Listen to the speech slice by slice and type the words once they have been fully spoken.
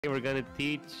We're gonna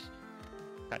teach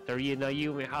CAtharina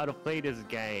Yume how to play this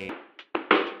game.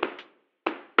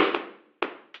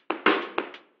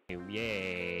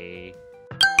 Yay!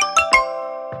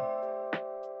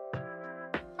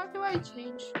 How do I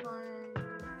change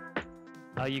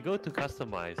my... You go to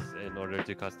customize in order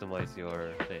to customize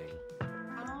your thing.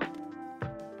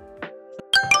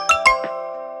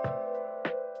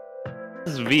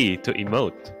 This is V to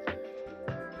emote.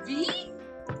 V?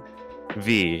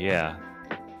 V, yeah.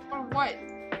 Or what?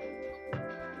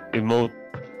 Emote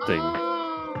thing.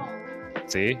 Oh.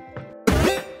 See?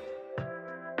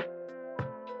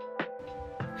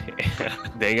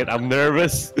 Dang it, I'm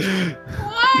nervous.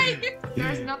 Why?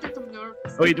 There's nothing to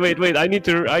nervous. Wait. I need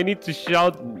to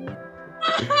shout.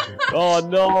 Oh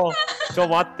no. ちょっ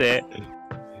と待って。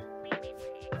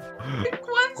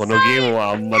このゲーム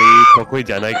はあんまり得意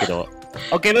じゃないけど。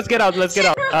Okay, let's get out.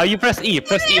 You press E.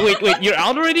 Wait, you're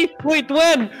out already? Wait,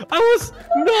 when?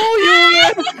 No,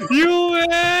 you win!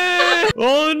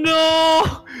 Oh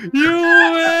no! You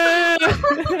win!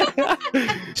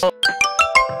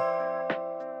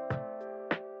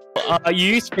 You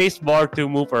use spacebar to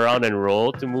move around and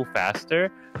roll to move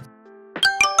faster.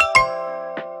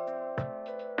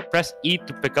 Press E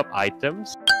to pick up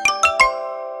items.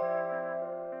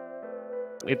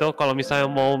 Itu kalau misalnya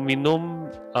mau minum,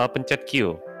 pencet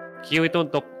Q. Q itu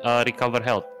untuk recover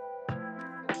health.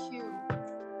 Q.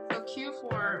 So Q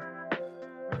for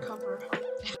recover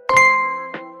health.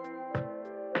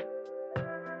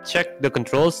 Check the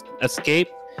controls, escape,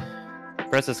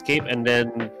 press escape, and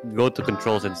then go to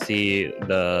controls and see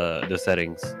the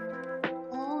settings.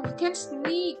 Oh, you can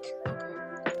sneak.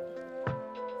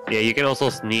 Okay. Yeah, you can also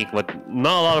sneak, but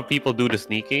not a lot of people do the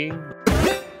sneaking.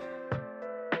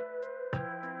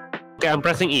 Okay, I'm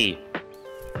pressing E.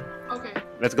 Okay.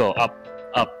 Let's go. Up.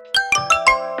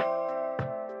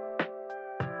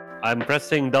 I'm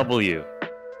pressing W.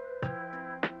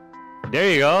 There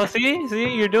you go. See?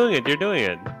 You're doing it.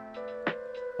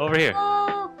 Over here.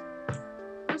 Oh.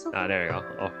 That's okay. There you go.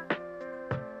 Oh.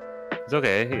 It's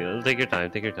okay. Take your time.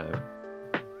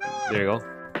 There you go.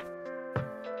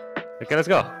 Okay, let's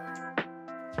go.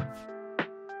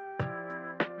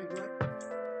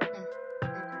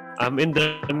 I'm in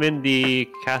the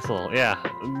castle. Yeah,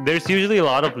 there's usually a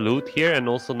lot of loot here, and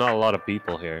also not a lot of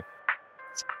people here.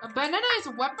 A banana is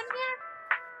a weapon here?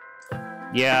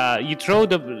 Yeah, you throw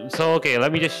the. So okay,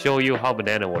 let me just show you how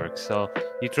banana works. So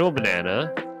you throw a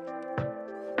banana,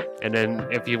 and then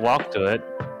if you walk to it,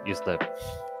 you slip.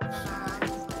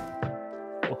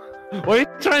 Why are you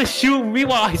trying to shoot me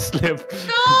while I slip?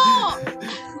 No!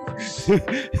 You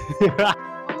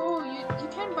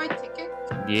can buy tickets?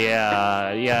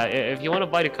 Yeah. If you want to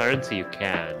buy the currency, you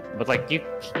can. But like you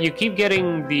keep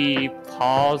getting the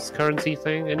pause currency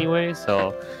thing anyway,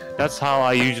 so that's how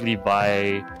I usually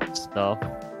buy stuff.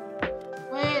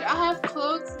 Wait, I have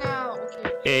clothes now.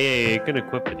 Okay. Yeah, you can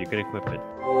equip it.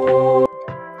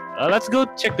 Let's go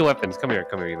check the weapons. Come here,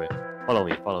 Yume. Follow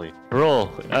me.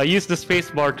 Roll. Use the space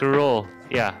bar to roll.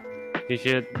 Yeah, you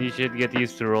should get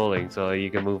used to rolling so you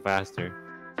can move faster.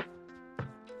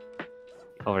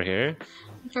 Over here.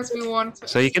 Because we want to.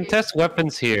 So you can test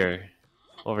weapons here.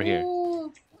 Over here.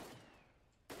 Ooh.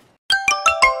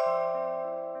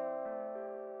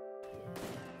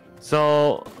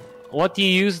 So what you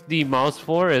use the mouse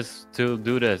for is to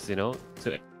do this, to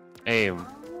aim.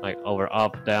 Like over,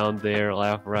 up, down, there,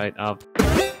 left, right, up.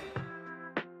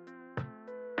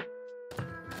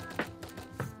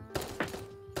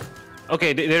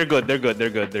 Okay, they're good.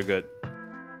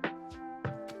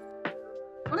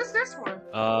 What is this for?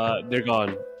 They're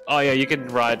gone. Oh yeah, you can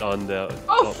ride on the...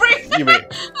 Oh, freak! You may...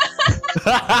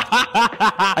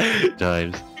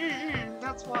 Times.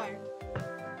 That's why.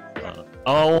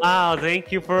 Oh wow,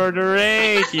 thank you for the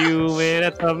raid, Yume.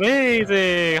 That's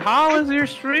amazing. How was your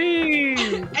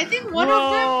stream? I think one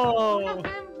of them